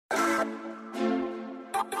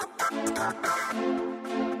Hello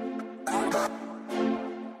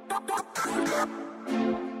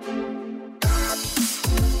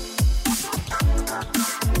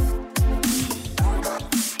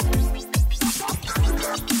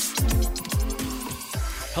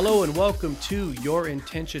and welcome to Your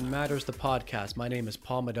Intention Matters, the podcast. My name is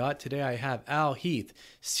Paul Madot. Today I have Al Heath,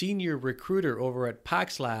 Senior Recruiter over at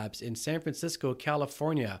Pax Labs in San Francisco,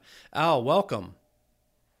 California. Al, welcome.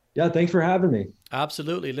 Yeah, thanks for having me.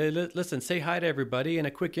 Absolutely. Listen, say hi to everybody and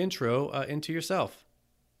a quick intro into yourself.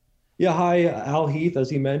 Yeah, hi, Al Heath. As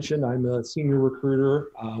he mentioned, I'm a senior recruiter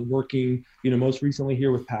working, most recently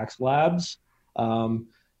here with Pax Labs,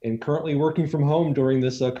 and currently working from home during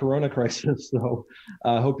this Corona crisis. So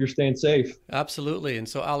I hope you're staying safe. Absolutely. And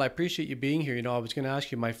so, Al, I appreciate you being here. I was going to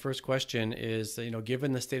ask you, my first question is,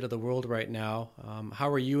 given the state of the world right now, how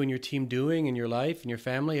are you and your team doing in your life and your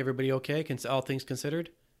family? Everybody okay? All things considered?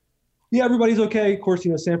 Yeah, everybody's okay. Of course,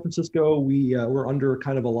 San Francisco, we're under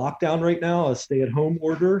kind of a lockdown right now, a stay-at-home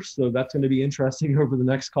order. So that's going to be interesting over the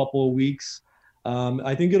next couple of weeks.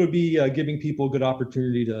 I think it'll be giving people a good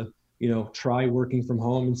opportunity to, try working from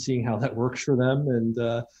home and seeing how that works for them. And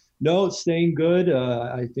no, it's staying good.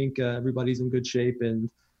 I think everybody's in good shape and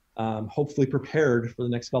hopefully prepared for the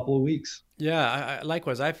next couple of weeks. Yeah,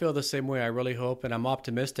 likewise. I feel the same way. I really hope, and I'm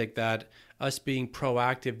optimistic that us being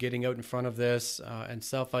proactive, getting out in front of this and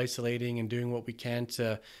self-isolating and doing what we can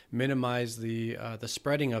to minimize the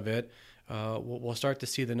spreading of it, we'll start to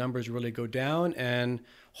see the numbers really go down. And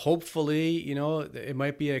hopefully, it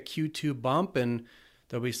might be a Q2 bump and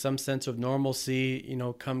there'll be some sense of normalcy,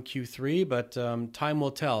 come Q3, but time will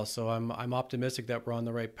tell. So I'm optimistic that we're on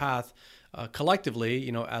the right path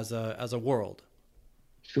collectively, as a world.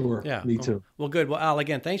 Sure. Yeah. Me too. Well, good. Well, Al,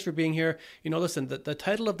 again, thanks for being here. Listen, the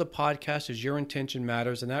title of the podcast is Your Intention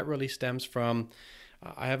Matters, and that really stems from,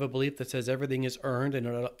 I have a belief that says everything is earned,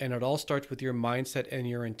 and it all starts with your mindset and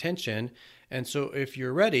your intention. And so if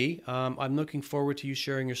you're ready, I'm looking forward to you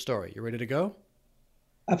sharing your story. You ready to go?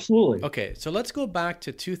 Absolutely. Okay. So let's go back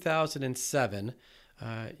to 2007.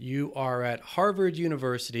 You are at Harvard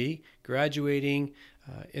University, graduating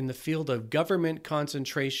in the field of government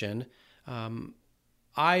concentration.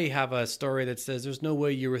 I have a story that says there's no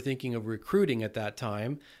way you were thinking of recruiting at that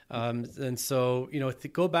time. And so,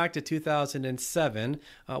 go back to 2007.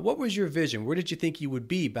 What was your vision? Where did you think you would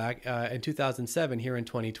be back in 2007 here in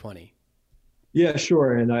 2020? Yeah,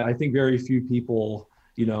 sure. And I think very few people,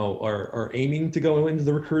 are aiming to go into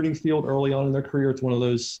the recruiting field early on in their career. It's one of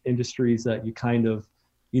those industries that you kind of,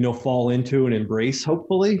 fall into and embrace,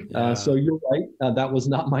 hopefully. Yeah. So you're right. That was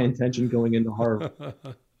not my intention going into Harvard.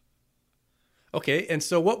 Okay. And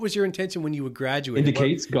so what was your intention when you would graduate?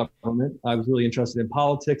 Indicates government. I was really interested in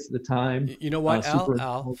politics at the time. You know what,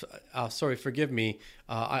 Al, sorry, forgive me.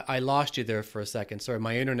 I lost you there for a second. Sorry,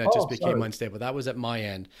 my internet just became unstable. That was at my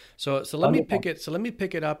end. So let me pick it. So let me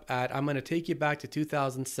pick it up at, I'm going to take you back to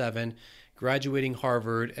 2007, graduating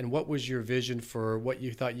Harvard. And what was your vision for what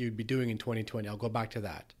you thought you'd be doing in 2020? I'll go back to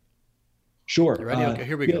that. Sure. You ready? Okay,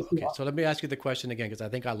 here we go. Okay, so let me ask you the question again, because I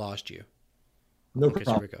think I lost you. No problem.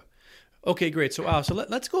 So here we go. Okay, great. So,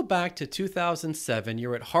 let's go back to 2007.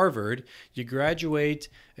 You're at Harvard. You graduate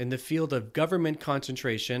in the field of government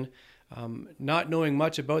concentration. Not knowing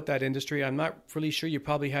much about that industry, I'm not really sure you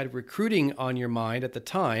probably had recruiting on your mind at the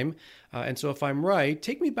time. And so if I'm right,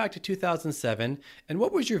 take me back to 2007. And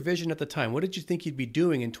what was your vision at the time? What did you think you'd be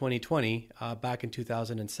doing in 2020 back in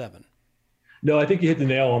 2007? No, I think you hit the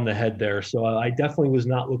nail on the head there. So I definitely was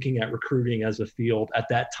not looking at recruiting as a field at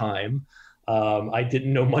that time. I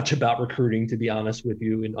didn't know much about recruiting, to be honest with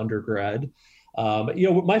you, in undergrad.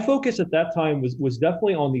 My focus at that time was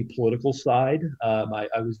definitely on the political side.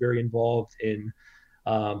 I was very involved in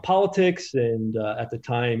politics, and at the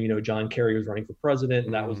time, John Kerry was running for president,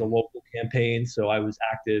 and that was a local campaign. So I was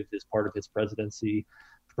active as part of his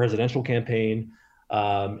presidential campaign,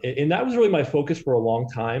 and that was really my focus for a long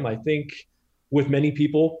time. I think with many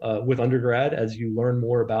people with undergrad, as you learn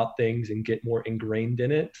more about things and get more ingrained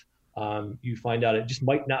in it, you find out it just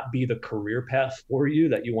might not be the career path for you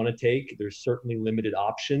that you want to take. There's certainly limited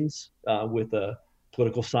options with a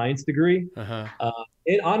political science degree.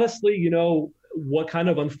 And honestly, what kind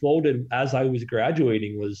of unfolded as I was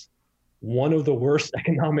graduating was one of the worst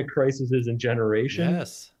economic crises in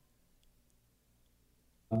generations.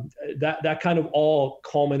 Yes. That kind of all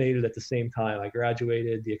culminated at the same time. I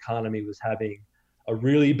graduated, the economy was having a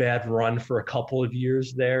really bad run for a couple of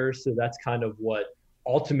years there. So that's kind of what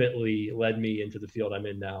ultimately led me into the field I'm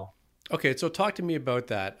in now. Okay, so talk to me about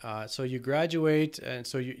that. So you graduate, and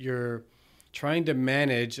so you're trying to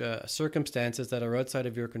manage circumstances that are outside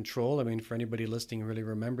of your control. I mean, for anybody listening who really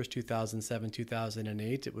remembers 2007,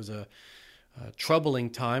 2008, it was a troubling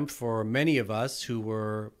time for many of us who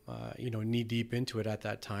were, knee deep into it at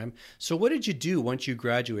that time. So what did you do once you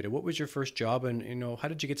graduated? What was your first job, and, how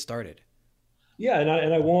did you get started? Yeah,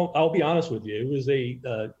 I'll be honest with you. It was a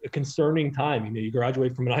concerning time. You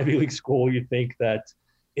graduate from an Ivy League school, you think that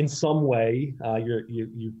in some way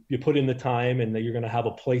you put in the time and that you're going to have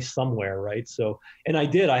a place somewhere, right? So, and I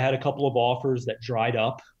did. I had a couple of offers that dried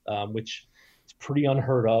up, which is pretty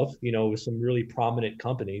unheard of, with some really prominent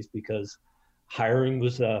companies, because hiring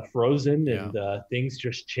was frozen and things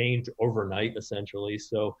just changed overnight, essentially.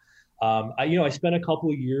 So I spent a couple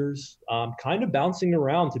of years kind of bouncing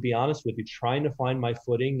around, to be honest with you, trying to find my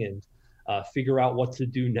footing and figure out what to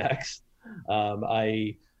do next.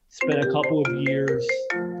 I spent a couple of years.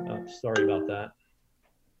 Oh, sorry about that.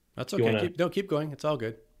 That's okay. Keep going. It's all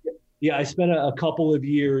good. Yeah, I spent a couple of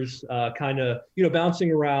years kind of,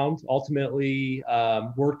 bouncing around. Ultimately,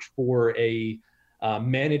 worked for a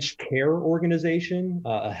managed care organization,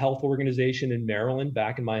 a health organization in Maryland,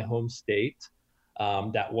 back in my home state.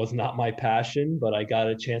 That was not my passion, but I got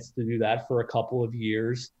a chance to do that for a couple of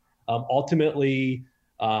years. Ultimately,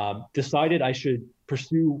 decided I should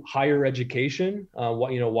pursue higher education,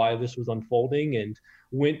 why this was unfolding, and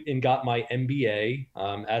went and got my MBA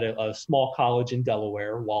at a small college in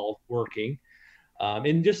Delaware while working.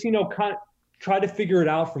 And just, kind of try to figure it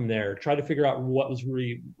out from there, try to figure out what was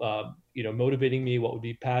really, motivating me, what would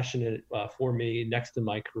be passionate for me next in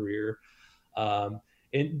my career.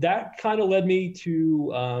 And that kind of led me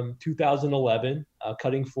to 2011,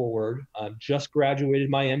 cutting forward. Just graduated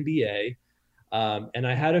my MBA. And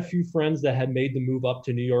I had a few friends that had made the move up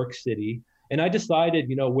to New York City. And I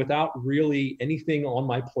decided, without really anything on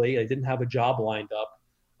my plate, I didn't have a job lined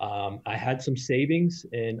up. I had some savings,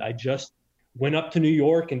 and I just went up to New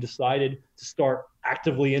York and decided to start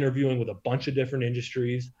actively interviewing with a bunch of different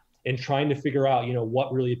industries and trying to figure out,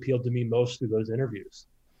 what really appealed to me most through those interviews.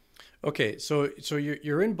 Okay, so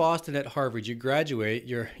you're in Boston at Harvard. You graduate.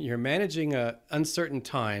 You're managing uncertain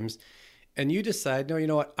times, and you decide, no, you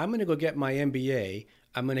know what? I'm going to go get my MBA.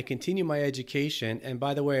 I'm going to continue my education, and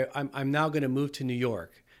by the way, I'm now going to move to New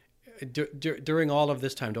York. During all of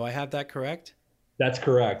this time, do I have that correct? That's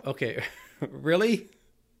correct. Okay, really?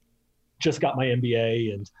 Just got my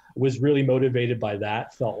MBA and was really motivated by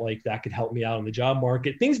that. Felt like that could help me out in the job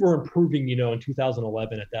market. Things were improving, in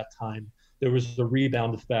 2011 at that time. There was a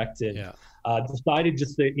rebound effect, and decided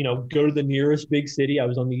just to, go to the nearest big city. I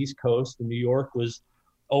was on the East Coast, and New York was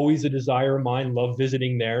always a desire of mine. Loved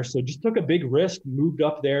visiting there. So just took a big risk, moved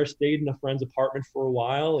up there, stayed in a friend's apartment for a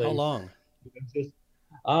while. How long? Just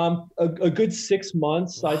a good 6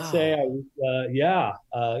 months, wow. I'd say. I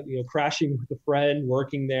was, crashing with a friend,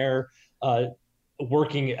 working there,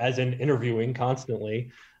 working as in interviewing constantly.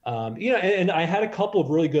 And I had a couple of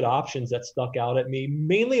really good options that stuck out at me,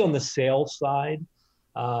 mainly on the sales side.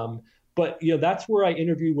 But that's where I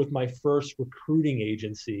interviewed with my first recruiting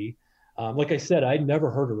agency. Like I said, I'd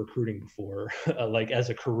never heard of recruiting before, like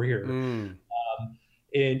as a career.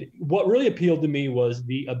 And what really appealed to me was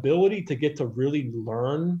the ability to get to really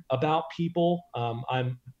learn about people.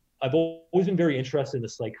 I've always been very interested in the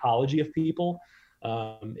psychology of people.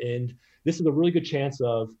 And this is a really good chance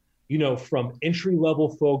of, from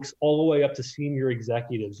entry-level folks all the way up to senior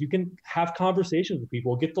executives. You can have conversations with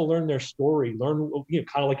people, get to learn their story, learn,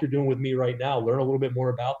 kind of like you're doing with me right now, learn a little bit more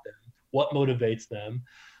about them, what motivates them,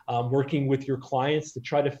 working with your clients to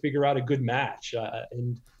try to figure out a good match.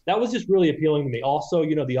 And that was just really appealing to me. Also,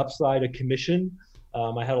 the upside of commission.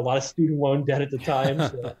 I had a lot of student loan debt at the time,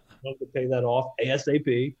 so I wanted to pay that off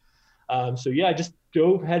ASAP. I just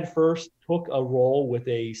dove headfirst, took a role with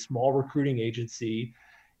a small recruiting agency,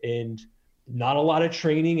 and not a lot of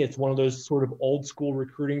training. It's one of those sort of old school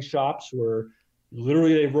recruiting shops where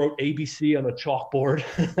literally they wrote ABC on a chalkboard,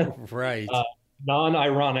 right?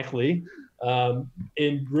 Non-ironically,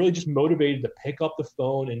 and really just motivated to pick up the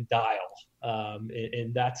phone and dial.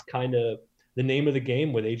 And that's kind of the name of the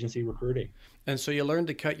game with agency recruiting. And so you learned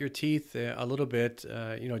to cut your teeth a little bit,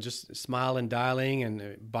 just smile and dialing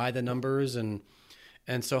and by the numbers. And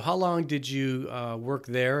so how long did you work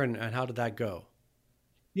there, and how did that go?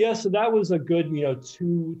 Yeah, so that was a good,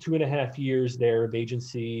 2.5 years there of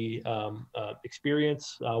agency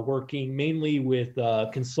experience, working mainly with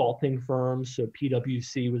consulting firms. So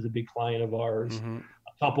PwC was a big client of ours. Mm-hmm.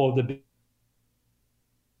 A couple of the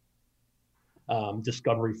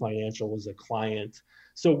Discovery Financial was a client.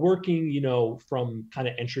 So working, from kind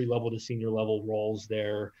of entry level to senior level roles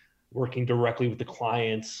there, working directly with the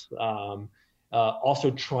clients.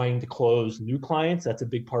 Also trying to close new clients. That's a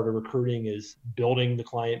big part of recruiting, is building the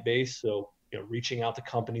client base. So, reaching out to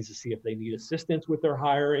companies to see if they need assistance with their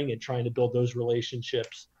hiring and trying to build those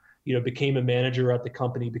relationships. Became a manager at the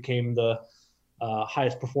company, became the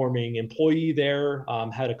highest performing employee there,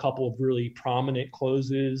 had a couple of really prominent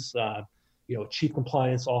closes, chief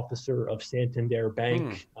compliance officer of Santander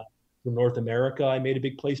Bank for North America. I made a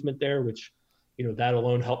big placement there, which, that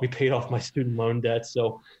alone helped me pay off my student loan debt.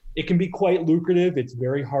 So it can be quite lucrative. It's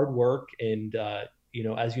very hard work. And,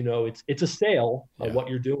 as you know, it's a sale of what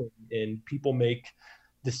you're doing, and people make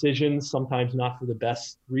decisions, sometimes not for the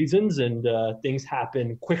best reasons, and things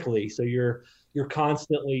happen quickly. So you're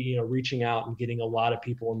constantly, reaching out and getting a lot of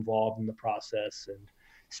people involved in the process and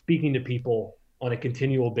speaking to people on a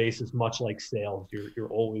continual basis, much like sales. You're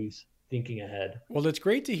always thinking ahead. Well, it's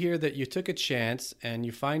great to hear that you took a chance and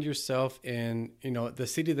you find yourself in, the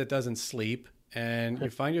city that doesn't sleep, and you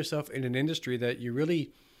find yourself in an industry that you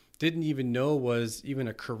really didn't even know was even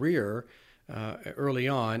a career early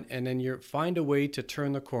on. And then you find a way to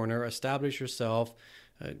turn the corner, establish yourself,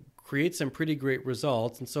 create some pretty great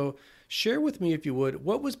results. And so share with me, if you would,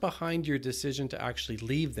 what was behind your decision to actually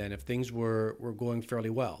leave then, if things were going fairly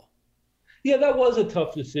well? Yeah, that was a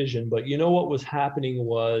tough decision, but what was happening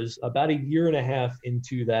was about a year and a half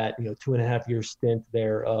into that, 2.5-year stint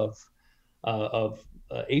there of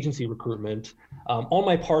agency recruitment. On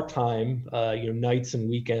my part-time, nights and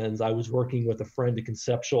weekends, I was working with a friend to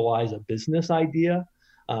conceptualize a business idea.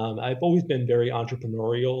 I've always been very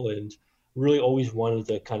entrepreneurial and really always wanted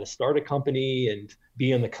to kind of start a company and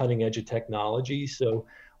be on the cutting edge of technology. So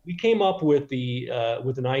we came up with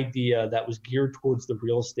with an idea that was geared towards the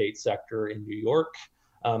real estate sector in New York.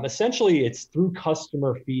 Essentially, it's through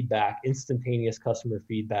customer feedback, instantaneous customer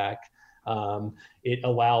feedback. It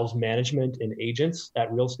allows management and agents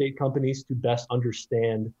at real estate companies to best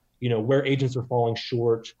understand, where agents are falling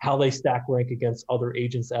short, how they stack rank against other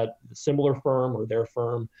agents at a similar firm or their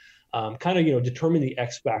firm, determine the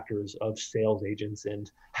X factors of sales agents and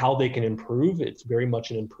how they can improve. It's very much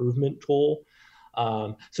an improvement tool.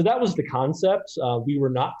 So that was the concept. We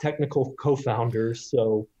were not technical co-founders,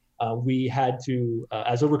 so we had to,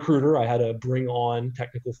 as a recruiter, I had to bring on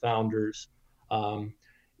technical founders.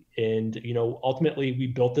 And, ultimately we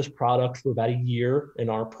built this product for about a year in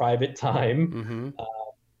our private time.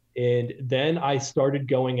 And then I started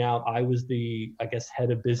going out. I was the,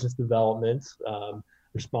 head of business development,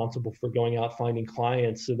 responsible for going out, finding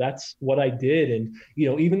clients. So that's what I did. And,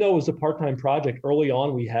 even though it was a part-time project, early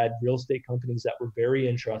on, we had real estate companies that were very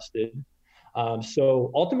interested.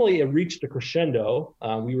 So ultimately it reached a crescendo.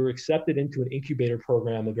 We were accepted into an incubator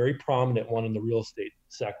program, a very prominent one in the real estate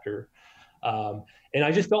sector. And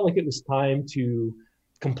I just felt like it was time to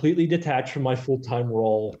completely detach from my full-time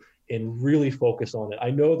role and really focus on it.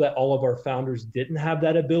 I know that all of our founders didn't have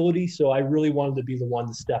that ability, so I really wanted to be the one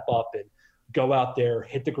to step up and go out there,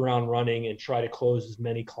 hit the ground running, and try to close as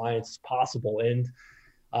many clients as possible. And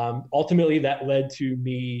ultimately, that led to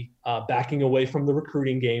me backing away from the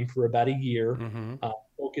recruiting game for about a year,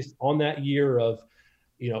 focused on that year of,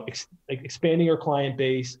 expanding our client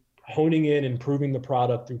base, honing in, improving the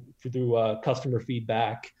product through customer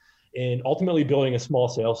feedback, and ultimately building a small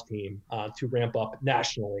sales team to ramp up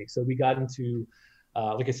nationally. So we got into,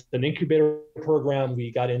 like I said, an incubator program.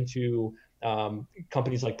 We got into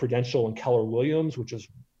companies like Prudential and Keller Williams, which is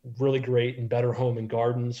really great, and Better Home and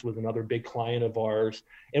Gardens was another big client of ours.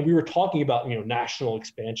 And we were talking about, national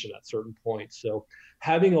expansion at certain points. So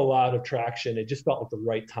having a lot of traction, it just felt like the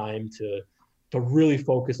right time to really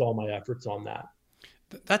focus all my efforts on that.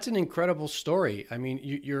 That's an incredible story. I mean,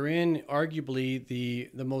 you're in arguably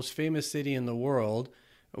the most famous city in the world,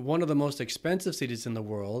 one of the most expensive cities in the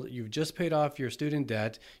world. You've just paid off your student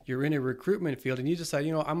debt. You're in a recruitment field, and you decide,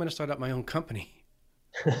 I'm going to start up my own company.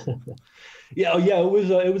 Yeah.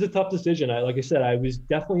 It was a tough decision. Like I said, I was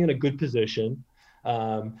definitely in a good position.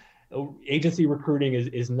 Agency recruiting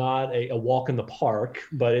is not a walk in the park,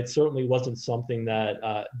 but it certainly wasn't something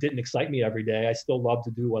that didn't excite me every day. I still love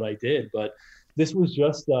to do what I did, but this was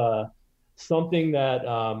just something that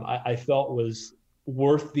I felt was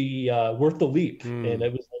worth the leap, and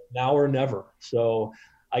it was like now or never. So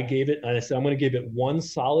I gave it, and I said I'm going to give it one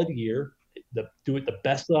solid year, do it the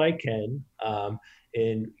best that I can,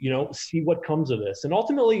 and see what comes of this. And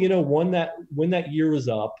ultimately, when that year was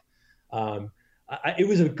up, it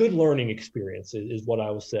was a good learning experience, is what I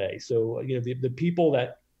will say. So the people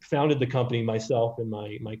that founded the company, myself and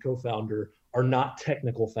my co-founder, are not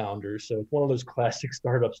technical founders. So it's one of those classic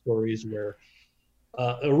startup stories where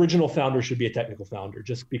original founder should be a technical founder,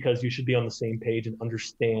 just because you should be on the same page and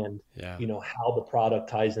understand, how the product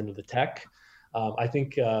ties into the tech. I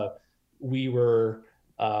think we were,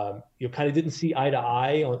 kind of didn't see eye to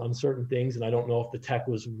eye on certain things. And I don't know if the tech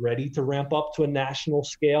was ready to ramp up to a national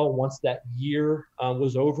scale once that year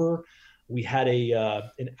was over. We had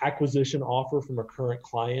an acquisition offer from a current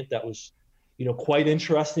client that was, quite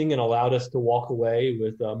interesting and allowed us to walk away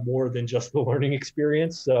with more than just the learning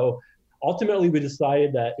experience. So ultimately, we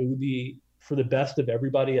decided that it would be for the best of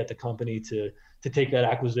everybody at the company to take that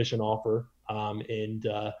acquisition offer, and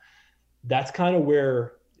that's kind of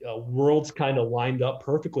where worlds kind of lined up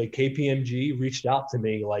perfectly. KPMG reached out to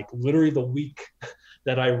me like literally the week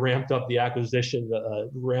that I ramped up the acquisition,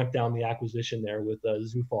 ramped down the acquisition there with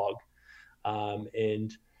Zufog,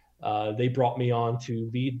 and they brought me on to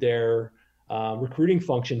lead their recruiting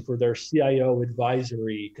function for their CIO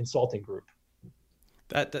advisory consulting group.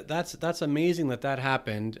 That's amazing that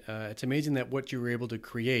happened. It's amazing that what you were able to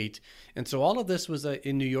create. And so all of this was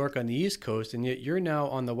in New York on the East Coast, and yet you're now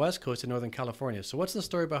on the West Coast in Northern California. So what's the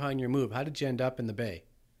story behind your move? How did you end up in the Bay?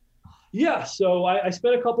 Yeah, so I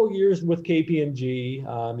spent a couple of years with KPMG,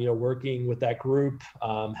 working with that group,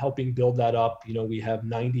 helping build that up. We have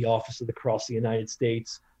 90 offices across the United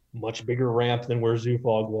States, much bigger ramp than where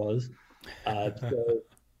Zufog was. So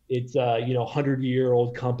it's a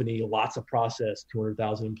 100-year-old company, lots of process,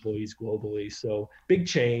 200,000 employees globally. So big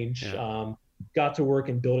change. Yeah. Got to work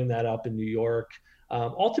in building that up in New York.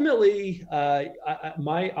 Ultimately,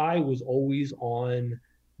 my eye was always on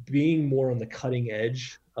being more on the cutting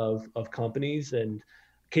edge of companies, and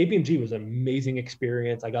KPMG was an amazing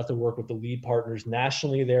experience. I got to work with the lead partners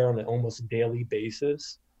nationally there on an almost daily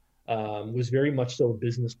basis. Was very much so a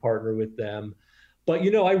business partner with them. But,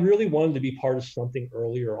 I really wanted to be part of something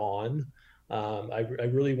earlier on. I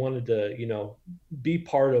really wanted to, be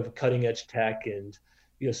part of cutting edge tech and,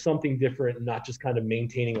 something different, and not just kind of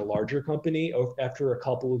maintaining a larger company after a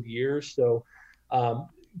couple of years. So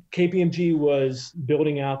KPMG was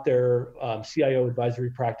building out their CIO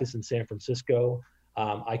advisory practice in San Francisco.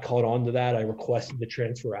 I caught on to that. I requested the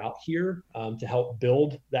transfer out here to help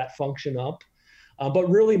build that function up. But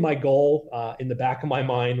really my goal in the back of my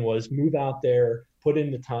mind was move out there, put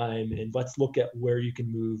in the time, and let's look at where you can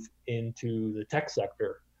move into the tech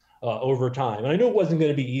sector over time. And I knew it wasn't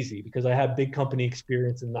going to be easy because I have big company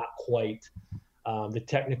experience and not quite the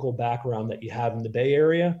technical background that you have in the Bay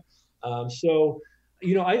Area. So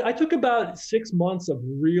I took about 6 months of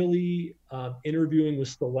really interviewing with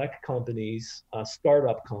select companies,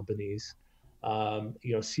 startup companies.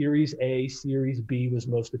 Series A, Series B was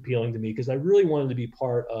most appealing to me because I really wanted to be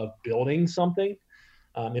part of building something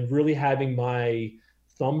and really having my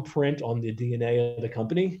thumbprint on the DNA of the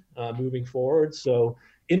company moving forward. So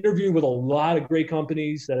interviewed with a lot of great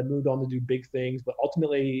companies that have moved on to do big things, but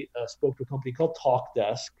ultimately spoke to a company called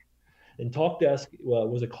TalkDesk. And TalkDesk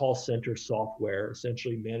was a call center software,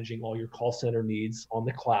 essentially managing all your call center needs on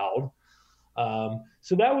the cloud.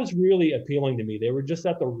 So that was really appealing to me. They were just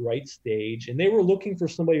at the right stage, and they were looking for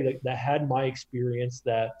somebody that had my experience,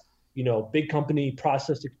 that, big company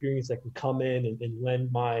process experience that can come in and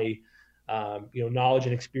lend my, knowledge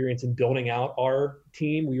and experience in building out our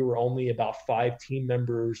team. We were only about 5 team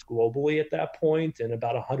members globally at that point and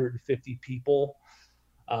about 150 people.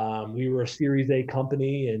 We were a Series A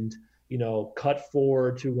company, and cut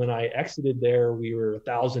forward to when I exited there, we were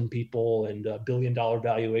 1,000 people and $1 billion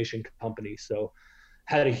valuation company. So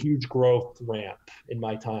had a huge growth ramp in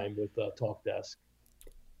my time with TalkDesk.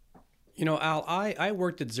 Al, I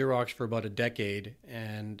worked at Xerox for about a decade,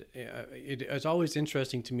 and it's always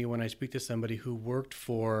interesting to me when I speak to somebody who worked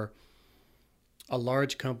for a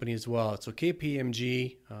large company as well. So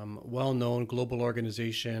KPMG, well-known global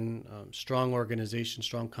organization, strong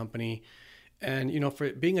company. And,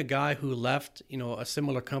 for being a guy who left, a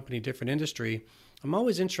similar company, different industry, I'm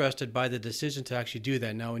always interested by the decision to actually do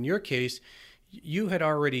that. Now, in your case, you had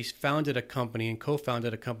already founded a company and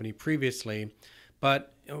co-founded a company previously,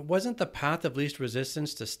 but wasn't the path of least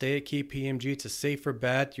resistance to stay at KPMG? It's a safer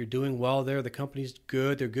bet. You're doing well there. The company's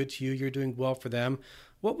good. They're good to you. You're doing well for them.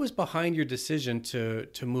 What was behind your decision to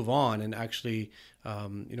move on and actually,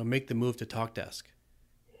 make the move to TalkDesk?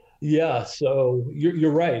 Yeah, so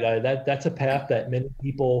you're right. That's a path that many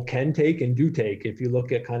people can take and do take. If you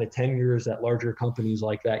look at kind of tenures at larger companies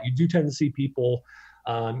like that, you do tend to see people,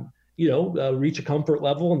 reach a comfort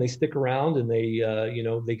level and they stick around and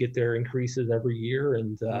they get their increases every year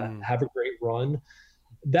and have a great run.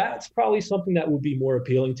 That's probably something that would be more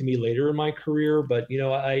appealing to me later in my career. But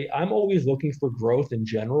I'm always looking for growth in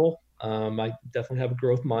general. I definitely have a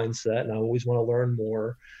growth mindset, and I always want to learn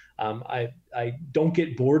more. I don't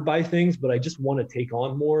get bored by things, but I just want to take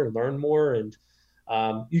on more and learn more. And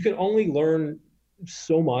you can only learn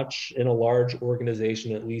so much in a large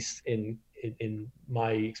organization, at least in in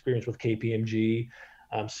my experience with KPMG,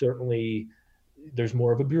 certainly there's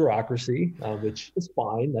more of a bureaucracy, which is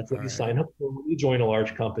fine. That's what All you right. sign up for when you join a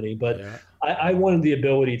large company. But Yeah. I wanted the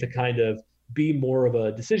ability to kind of be more of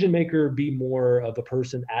a decision maker, be more of a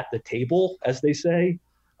person at the table, as they say.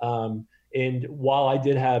 And while I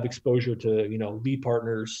did have exposure to, lead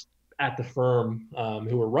partners at the firm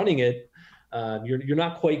who were running it, you're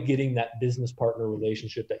not quite getting that business partner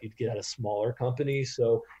relationship that you'd get at a smaller company.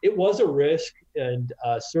 So it was a risk, and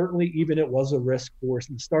certainly even it was a risk for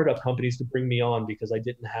some startup companies to bring me on because I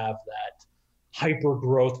didn't have that hyper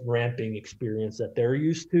growth ramping experience that they're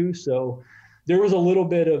used to. So there was a little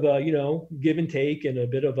bit of a give and take and a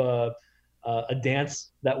bit of a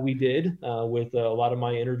dance that we did with a lot of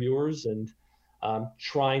my interviewers, and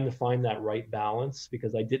trying to find that right balance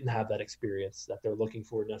because I didn't have that experience that they're looking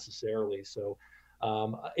for necessarily. So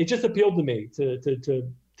it just appealed to me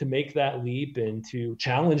to make that leap and to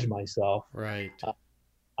challenge myself. Right.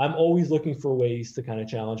 I'm always looking for ways to kind of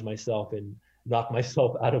challenge myself and knock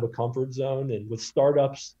myself out of a comfort zone. And with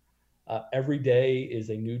startups, every day is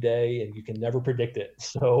a new day, and you can never predict it.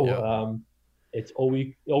 So Yeah. it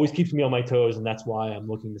always keeps me on my toes, and that's why I'm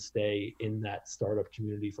looking to stay in that startup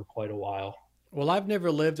community for quite a while. Well, I've never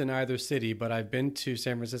lived in either city, but I've been to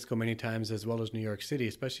San Francisco many times as well as New York City,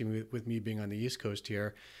 especially with me being on the East Coast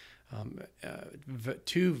here.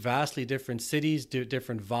 Two vastly different cities,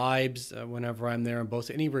 different vibes whenever I'm there in both.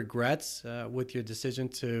 Any regrets with your decision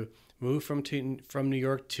to move from New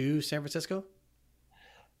York to San Francisco?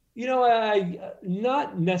 I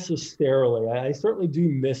not necessarily. I certainly do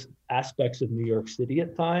miss aspects of New York City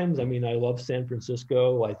at times. I mean, I love San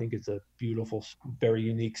Francisco. I think it's a beautiful, very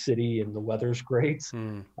unique city, and the weather's great.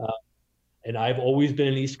 Hmm. Uh, and I've always been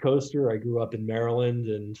an East Coaster. I grew up in Maryland,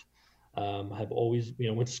 and I've always,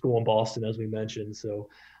 went to school in Boston, as we mentioned. So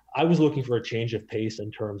I was looking for a change of pace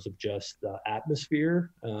in terms of just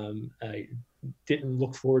atmosphere. I didn't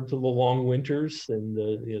look forward to the long winters and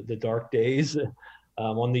the dark days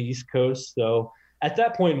on the East Coast. So at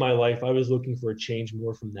that point in my life, I was looking for a change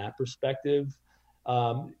more from that perspective.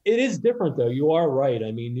 It is different, though. You are right.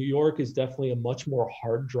 I mean, New York is definitely a much more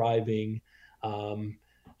hard driving,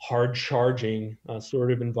 hard charging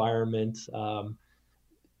sort of environment.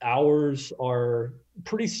 Hours are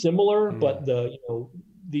pretty similar, Hmm. but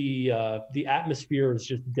the atmosphere is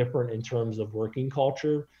just different in terms of working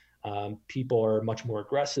culture. People are much more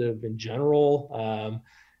aggressive in general.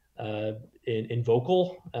 In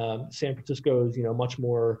vocal. San Francisco is, much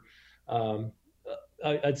more, um,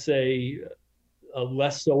 I'd say,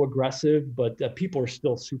 less so aggressive, but people are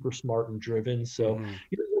still super smart and driven. So Hmm.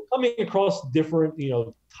 you're coming across different,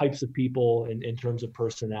 types of people in terms of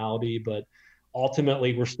personality, but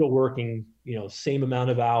ultimately we're still working, same amount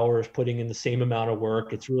of hours, putting in the same amount of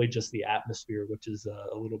work. It's really just the atmosphere, which is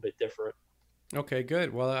a little bit different. Okay,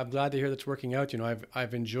 good. Well, I'm glad to hear that's working out.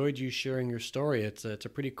 I've enjoyed you sharing your story. It's a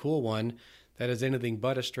pretty cool one that is anything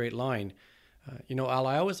but a straight line. Al,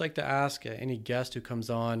 I always like to ask any guest who comes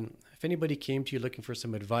on if anybody came to you looking for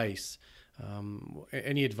some advice.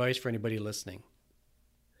 Any advice for anybody listening?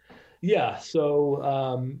 Yeah, so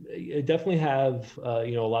I definitely have a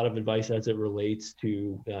lot of advice as it relates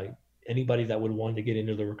to anybody that would want to get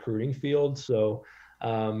into the recruiting field. So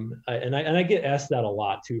I get asked that a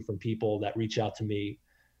lot too from people that reach out to me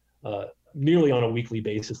nearly on a weekly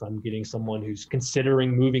basis. I'm getting someone who's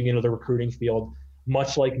considering moving into the recruiting field.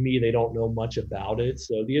 Much like me, they don't know much about it.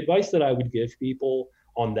 So the advice that I would give people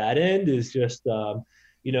on that end is just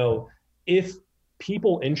if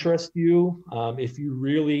people interest you, if you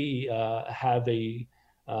really have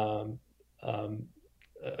um, um,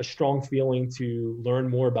 a strong feeling to learn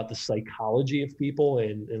more about the psychology of people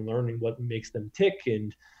and learning what makes them tick,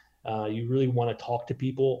 and you really want to talk to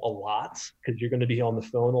people a lot because you're going to be on the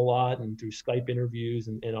phone a lot and through Skype interviews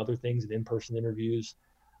and other things and in-person interviews.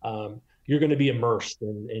 You're going to be immersed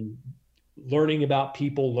in learning about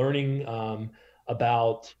people, learning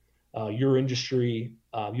about your industry.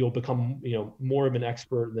 You'll become more of an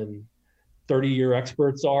expert than 30-year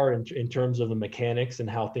experts are in terms of the mechanics and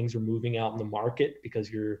how things are moving out in the market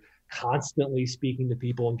because you're constantly speaking to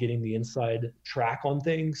people and getting the inside track on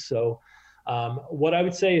things. So what I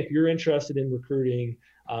would say if you're interested in recruiting,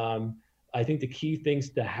 I think the key things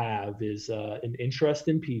to have is an interest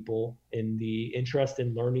in people and the interest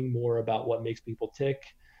in learning more about what makes people tick.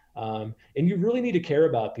 And you really need to care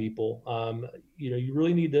about people. You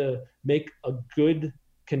really need to make a good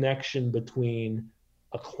connection between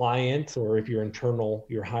a client, or if you're internal,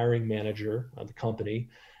 your hiring manager of the company,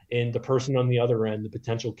 and the person on the other end, the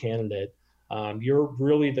potential candidate. You're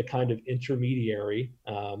really the kind of intermediary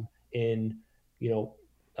in, you know,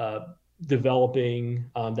 uh, developing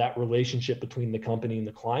that relationship between the company and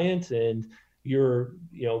the client. And you're,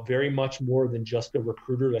 very much more than just a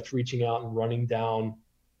recruiter that's reaching out and running down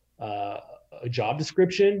a job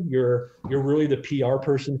description. You're really the PR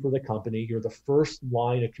person for the company. You're the first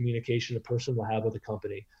line of communication a person will have with the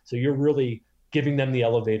company. So you're really giving them the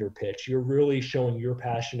elevator pitch. You're really showing your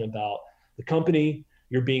passion about the company.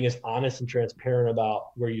 You're being as honest and transparent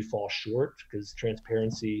about where you fall short, because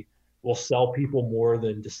transparency will sell people more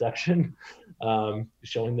than deception.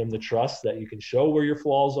 Showing them the trust that you can show where your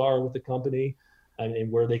flaws are with the company,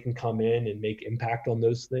 and where they can come in and make impact on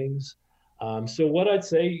those things. So what I'd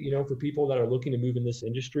say, for people that are looking to move in this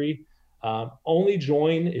industry, only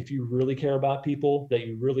join if you really care about people, that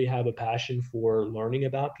you really have a passion for learning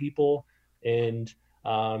about people, and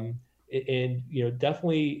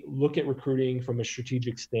definitely look at recruiting from a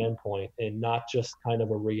strategic standpoint and not just kind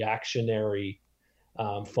of a reactionary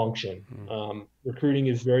function. Recruiting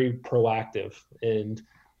is very proactive, and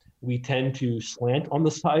we tend to slant on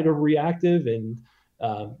the side of reactive and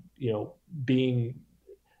being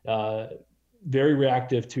very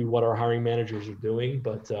reactive to what our hiring managers are doing.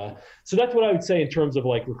 But so that's what I would say in terms of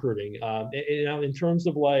like recruiting. In terms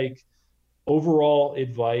of like overall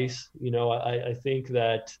advice, I think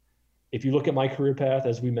that if you look at my career path,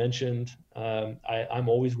 as we mentioned, I'm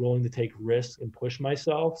always willing to take risks and push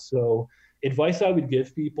myself. So advice I would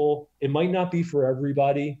give people, it might not be for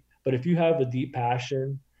everybody, but if you have a deep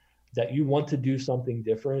passion that you want to do something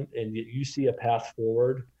different and you see a path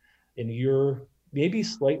forward, and you're maybe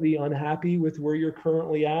slightly unhappy with where you're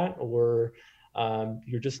currently at, or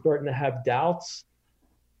you're just starting to have doubts,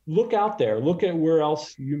 look out there, look at where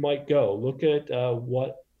else you might go, look at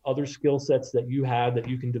what other skill sets that you have that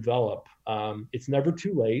you can develop. It's never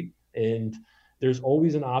too late, and there's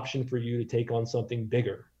always an option for you to take on something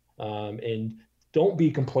bigger. And don't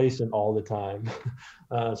be complacent all the time.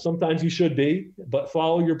 Sometimes you should be, but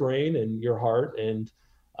follow your brain and your heart. And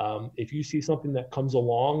if you see something that comes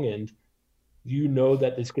along and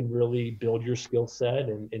that this can really build your skill set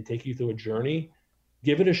and take you through a journey,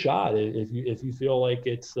 give it a shot if you feel like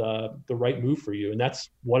it's the right move for you. And that's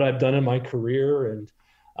what I've done in my career.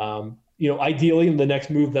 And ideally, the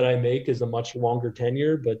next move that I make is a much longer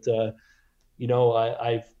tenure. But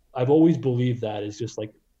I've always believed that is just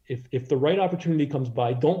like, if the right opportunity comes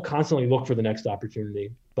by, don't constantly look for the next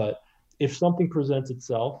opportunity. But if something presents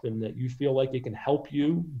itself and that you feel like it can help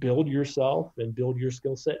you build yourself and build your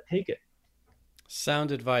skill set, take it.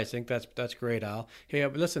 Sound advice. I think that's great, Al. Hey,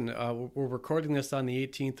 listen, we're recording this on the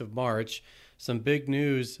 18th of March. Some big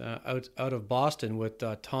news out of Boston with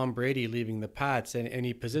Tom Brady leaving the Pats.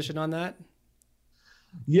 Any position on that?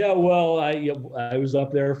 Yeah, well, I was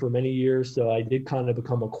up there for many years, so I did kind of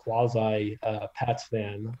become a quasi Pats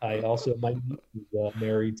fan. I also, my niece was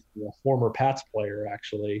married to a former Pats player,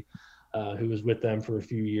 actually, who was with them for a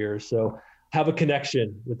few years. So have a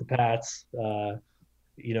connection with the Pats. For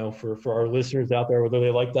our listeners out there, whether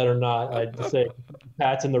they like that or not, I'd say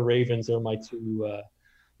Pats and the Ravens are my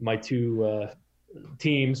two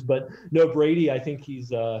teams. But no, Brady, I think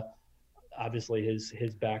he's obviously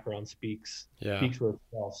his background speaks for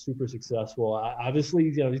itself. Super successful. Obviously,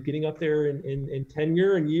 he's getting up there in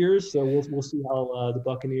tenure and years. So we'll see how the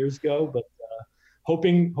Buccaneers go. But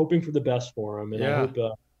hoping for the best for him, and I hope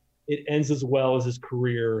it ends as well as his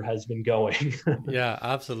career has been going. Yeah,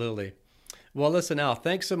 absolutely. Well, listen, Al,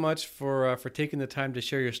 thanks so much for taking the time to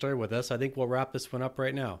share your story with us. I think we'll wrap this one up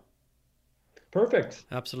right now. Perfect.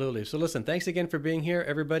 Absolutely. So listen, thanks again for being here,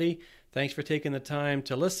 everybody. Thanks for taking the time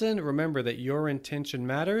to listen. Remember that your intention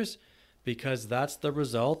matters, because that's the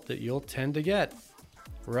result that you'll tend to get.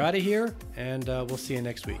 We're out of here, and we'll see you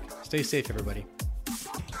next week. Stay safe, everybody.